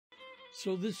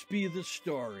So this be the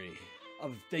story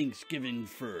of Thanksgiving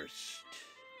first.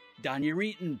 Don your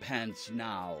eating pants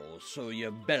now, so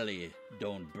your belly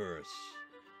don't burst.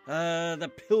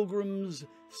 The Pilgrims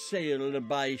sailed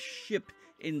by ship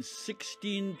in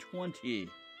 1620.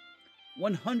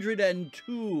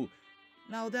 102.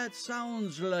 Now that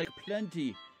sounds like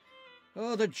plenty.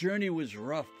 Oh, the journey was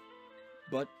rough,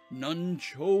 but none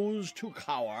chose to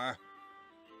cower.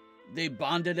 They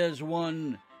bonded as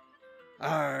one.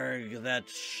 Arg, that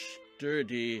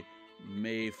sturdy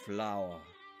Mayflower.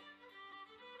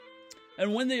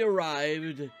 And when they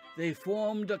arrived, they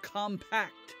formed a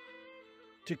compact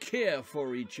to care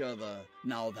for each other.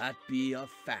 Now that be a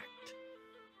fact.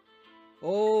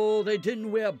 Oh, they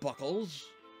didn't wear buckles,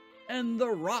 and the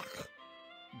rock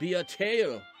be a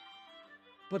tail.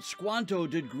 But Squanto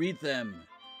did greet them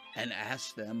and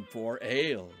ask them for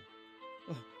ale.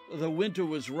 The winter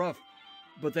was rough,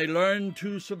 but they learned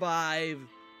to survive.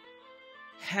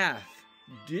 Half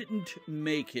didn't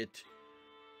make it,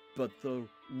 but the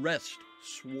rest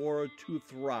swore to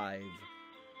thrive.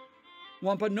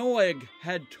 Wampanoag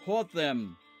had taught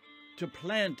them to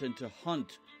plant and to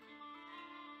hunt.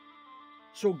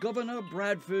 So Governor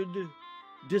Bradford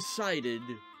decided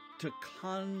to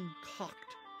concoct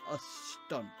a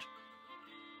stunt.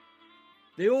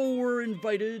 They all were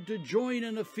invited to join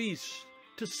in a feast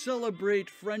to celebrate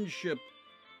friendship,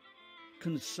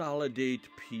 consolidate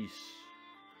peace.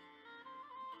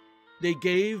 They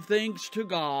gave thanks to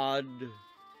God,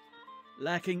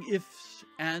 lacking ifs,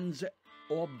 ands,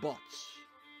 or buts,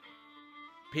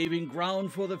 paving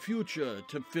ground for the future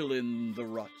to fill in the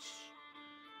ruts.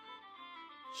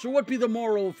 So what be the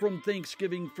moral from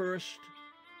Thanksgiving first?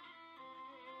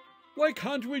 Why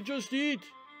can't we just eat?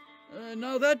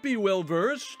 Now that be well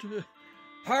versed.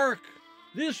 Hark,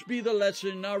 this be the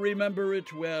lesson, now remember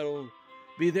it well.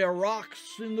 Be there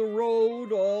rocks in the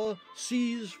road or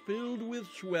seas filled with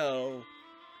swell,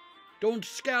 don't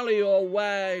scally or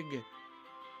wag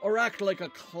or act like a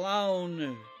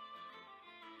clown.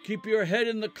 Keep your head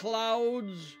in the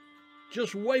clouds,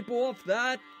 just wipe off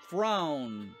that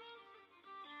frown.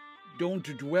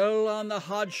 Don't dwell on the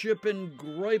hardship and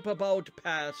gripe about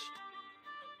past.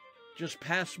 Just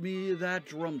pass me that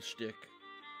drumstick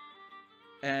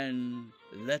and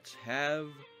let's have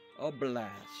a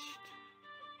blast.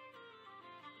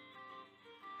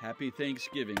 Happy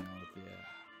Thanksgiving out there.